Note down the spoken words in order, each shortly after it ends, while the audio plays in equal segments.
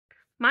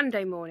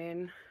Monday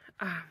morning.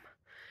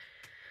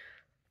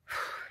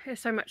 There's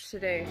so much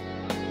to do.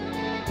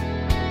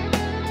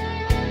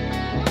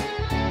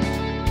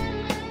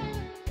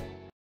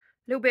 A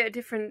little bit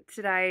different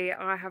today.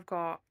 I have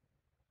got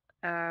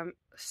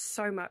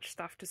so much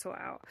stuff to sort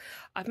out.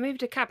 I've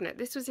moved a cabinet.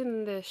 This was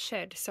in the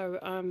shed, so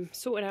I'm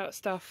sorting out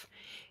stuff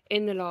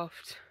in the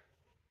loft.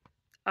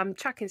 I'm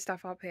chucking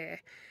stuff up here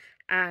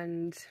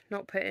and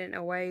not putting it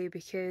away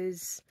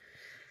because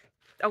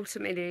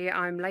ultimately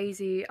I'm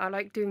lazy. I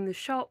like doing the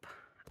shop.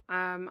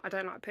 I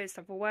don't like putting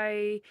stuff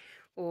away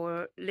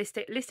or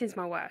listing's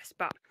my worst,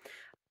 but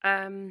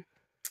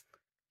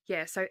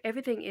yeah, so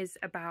everything is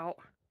about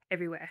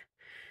everywhere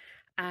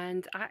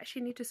and I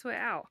actually need to sort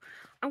it out.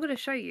 I'm going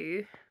to show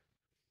you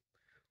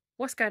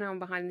what's going on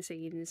behind the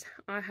scenes.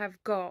 I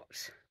have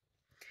got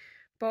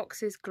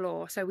boxes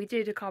galore. So we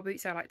did a car boot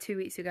sale like 2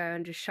 weeks ago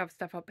and just shoved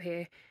stuff up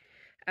here,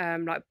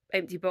 like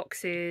empty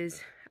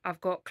boxes. I've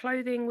got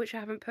clothing which I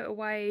haven't put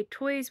away,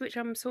 toys which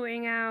I'm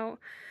sorting out,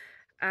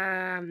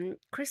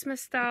 Christmas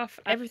stuff.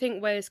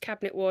 Everything where this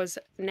cabinet was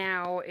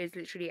now is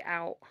literally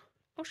out.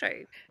 I'll show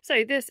you.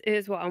 So this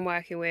is what I'm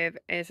working with.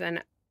 It's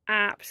an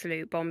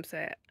absolute bomb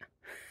set.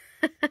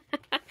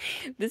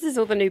 This is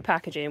all the new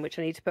packaging which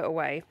I need to put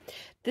away.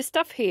 This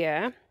stuff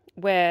here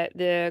where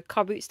the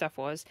car boot stuff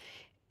was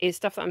is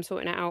stuff that I'm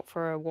sorting out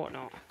for a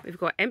whatnot. We've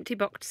got empty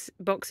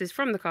boxes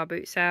from the car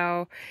boot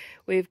sale.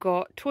 We've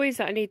got toys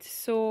that I need to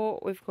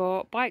sort. We've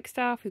got bike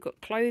stuff. We've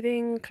got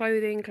clothing,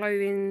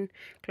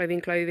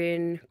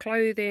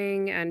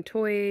 and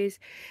toys.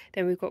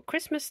 Then we've got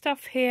Christmas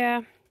stuff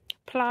here,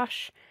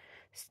 plush,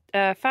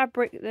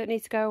 fabric that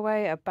needs to go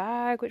away, a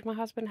bag which my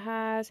husband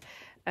has,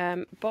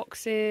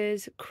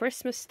 boxes,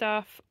 Christmas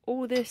stuff.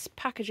 All this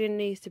packaging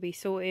needs to be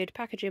sorted.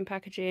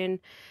 Packaging.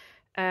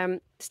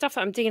 Stuff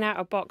that I'm digging out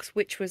of a box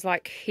which was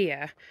like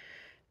here.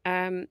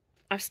 I've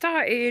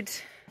started,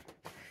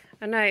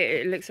 I know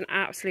it looks an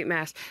absolute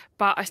mess,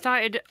 but I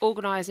started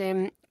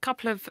organising a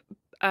couple of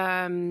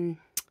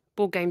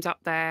board games up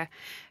there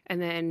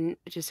and then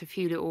just a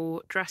few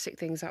little drastic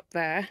things up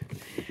there.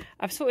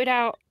 I've sorted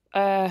out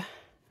my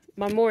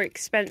more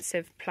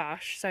expensive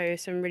plush, so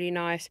some really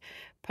nice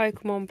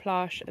Pokemon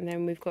plush, and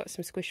then we've got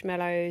some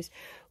Squishmallows.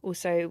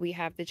 Also we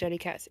have the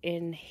Jellycats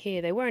in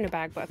here. They were in a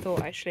bag, but I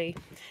thought actually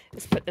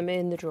let's put them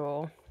in the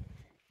drawer.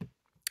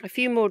 A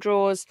few more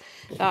drawers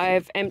that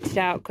I've emptied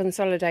out,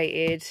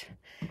 consolidated,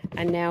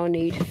 and now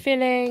need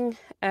filling,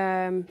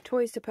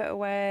 toys to put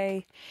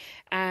away,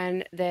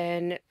 and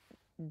then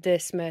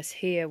this mess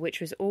here which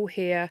was all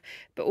here,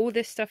 but all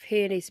this stuff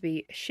here needs to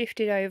be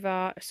shifted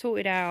over,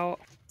 sorted out.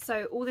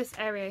 So all this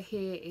area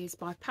here is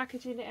my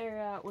packaging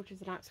area, which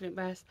is an absolute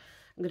mess.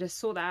 I'm going to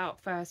sort that out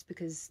first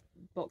because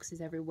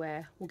boxes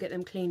everywhere. We'll get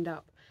them cleaned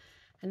up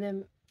and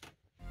then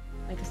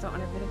make a start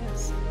on everything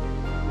else.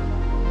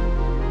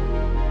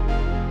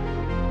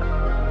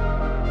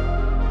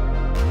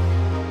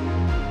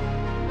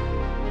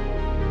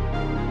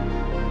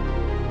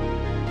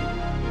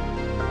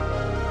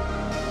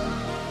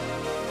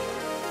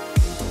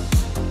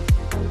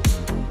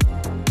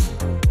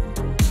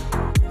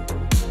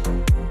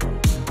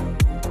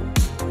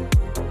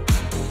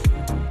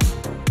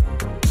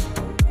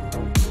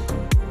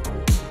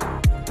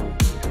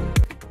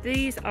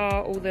 These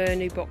are all the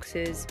new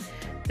boxes,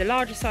 the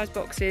larger size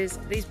boxes.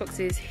 These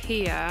boxes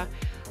here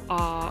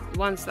are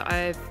ones that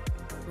I've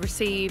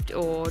received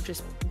or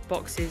just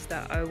boxes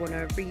that I want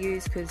to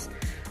reuse because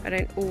I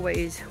don't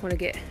always want to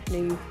get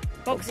new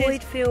boxes.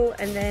 Void fill,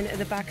 and then at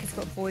the back it's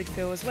got void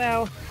fill as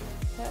well.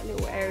 That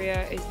little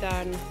area is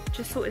done.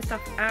 Just sorting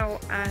stuff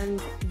out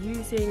and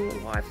using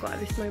what I've got at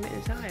this moment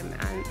in time,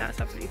 and that's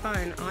absolutely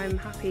fine. I'm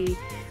happy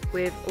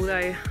with,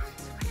 although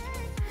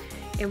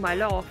in my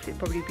loft it'd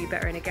probably be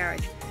better in a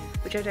garage,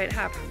 which I don't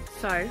have.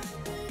 So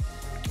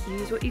you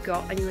use what you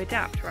got and you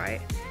adapt,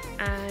 right?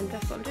 And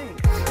that's what I'm doing.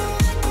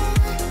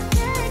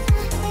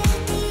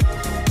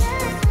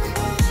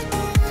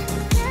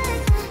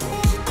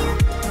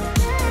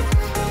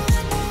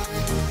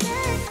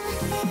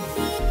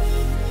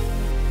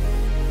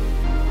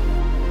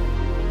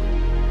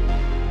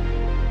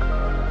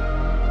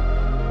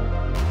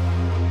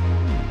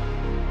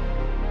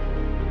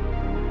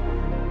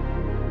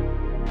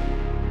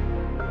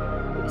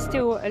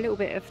 Still a little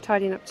bit of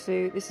tidying up to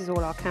do. This is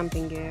all our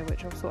camping gear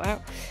which I'll sort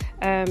out,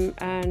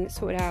 and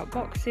sorted out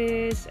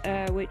boxes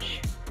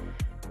which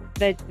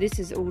this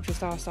is all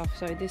just our stuff,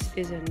 so this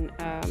isn't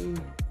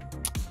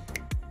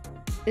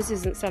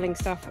selling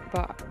stuff,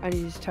 but I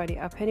need to tidy it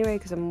up anyway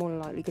because I'm more than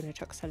likely going to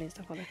chuck selling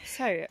stuff on it.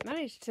 So I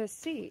managed to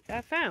see,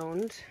 I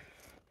found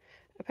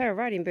a pair of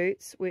riding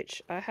boots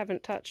which I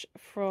haven't touched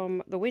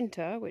from the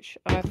winter, which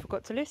I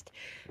forgot to list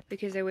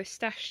because they were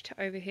stashed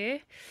over here.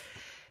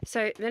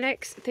 So the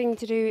next thing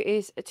to do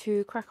is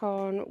to crack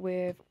on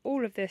with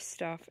all of this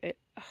stuff. It's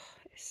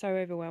so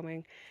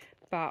overwhelming,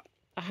 but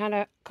I kind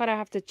of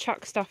have to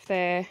chuck stuff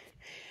there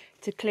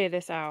to clear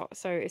this out.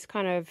 So it's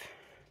kind of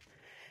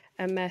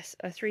a mess,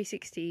 a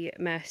 360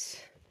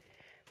 mess,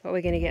 but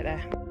we're going to get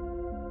there.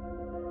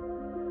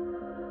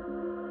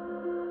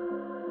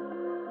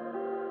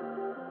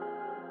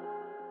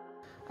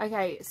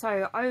 Okay,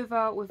 so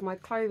over with my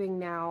clothing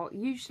now.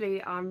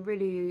 Usually I'm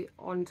really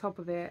on top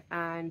of it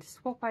and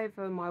swap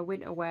over my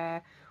winter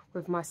wear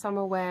with my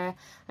summer wear,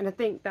 and I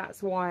think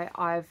that's why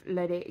I've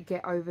let it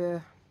get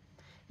over.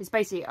 It's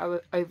basically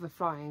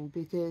overflying,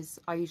 because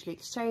I usually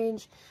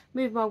exchange,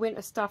 move my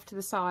winter stuff to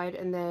the side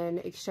and then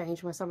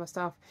exchange my summer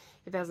stuff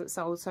if it hasn't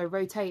sold. So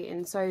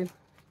rotating, so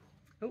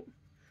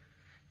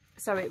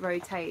it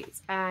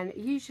rotates. And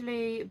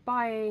usually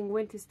buying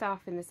winter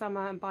stuff in the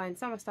summer and buying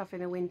summer stuff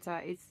in the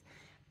winter is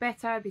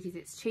better because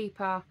it's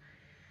cheaper,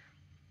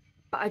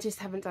 but I just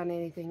haven't done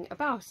anything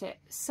about it.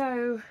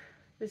 So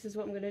this is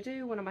what I'm going to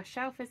do. One of my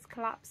shelf is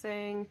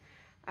collapsing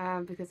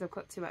because I've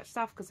got too much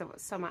stuff, because I've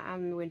got summer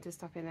and winter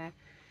stuff in there.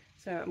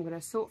 So I'm going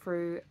to sort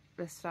through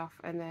this stuff,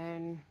 and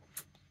then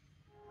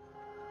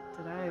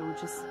today we'll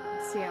just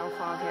see how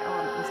far I get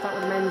on. We'll start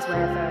with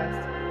menswear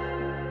first.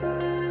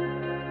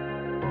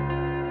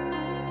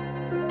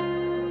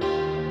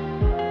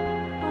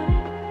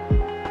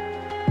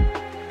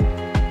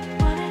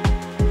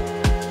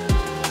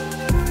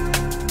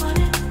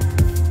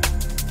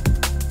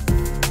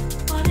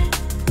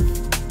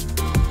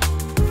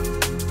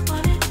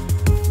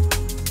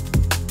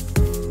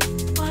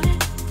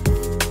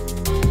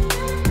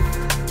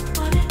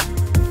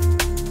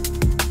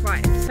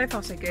 So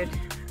far so good.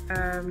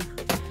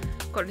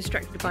 Got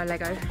distracted by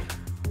Lego,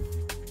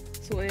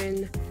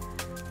 sorting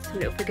some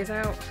little figures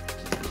out,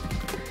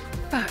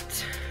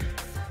 but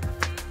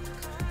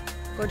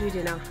gotta do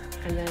dinner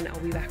and then I'll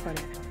be back on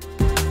it.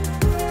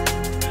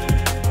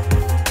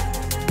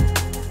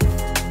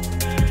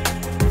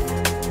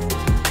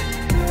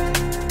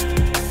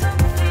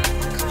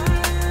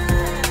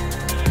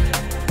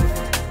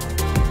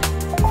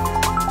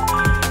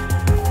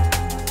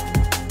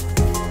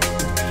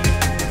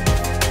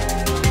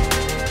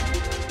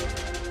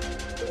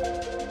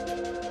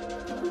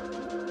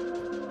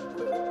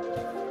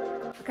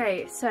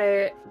 Okay,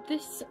 so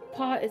this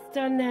part is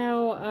done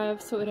now.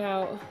 I've sorted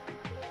out,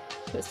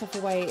 put stuff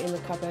away in the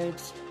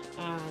cupboards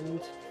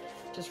and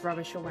just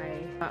rubbish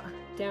away. But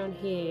down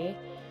here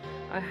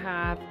I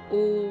have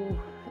all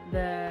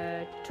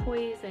the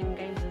toys and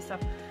games and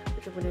stuff,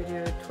 which I'm going to do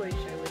a toy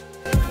show with.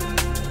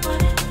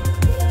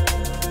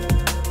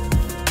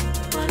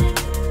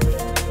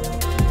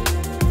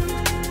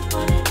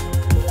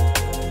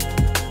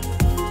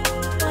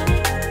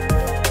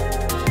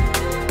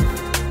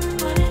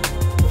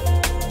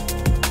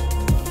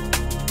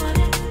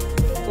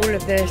 All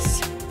of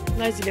this,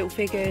 loads of little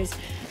figures.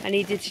 I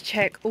needed to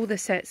check all the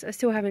sets. I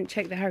still haven't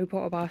checked the Harry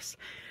Potter bus,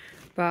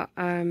 but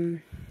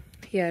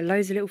yeah,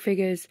 loads of little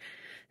figures.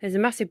 There's a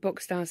massive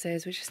box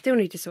downstairs which I still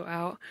need to sort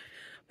out,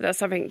 but that's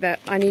something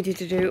that I needed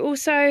to do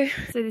also.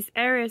 So this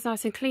area is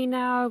nice and clean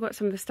now. I've got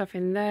some of the stuff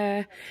in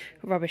there,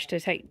 rubbish to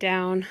take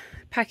down.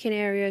 Packing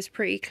area is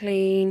pretty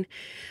clean.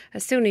 I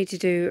still need to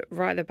do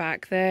right at the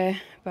back there,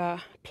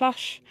 but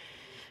plush.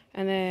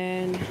 And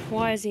then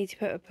wires need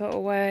to put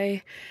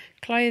away.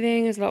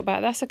 Clothing is a lot better.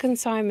 That's a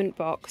consignment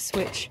box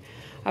which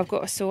I've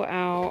got to sort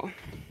out.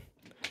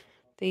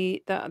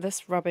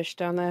 This rubbish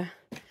down there,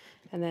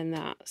 and then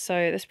that.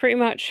 So that's pretty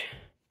much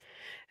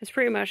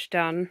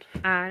done,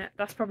 and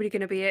that's probably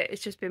going to be it.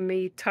 It's just been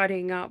me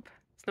tidying up.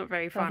 It's not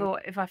very fun. I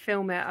thought if I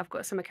film it, I've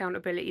got some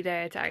accountability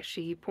there to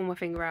actually pull my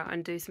finger out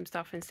and do some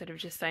stuff, instead of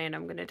just saying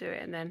I'm going to do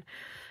it and then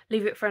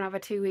leave it for another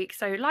 2 weeks.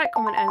 So like,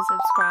 comment and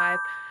subscribe.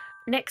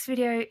 Next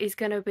video is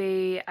going to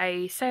be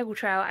a sale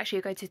trail. Actually,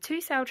 I go to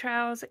 2 sale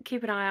trails.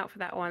 Keep an eye out for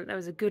that one. That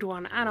was a good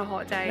one and a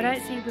hot day. If I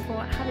don't see you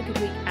before, have a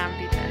good week and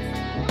be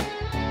blessed.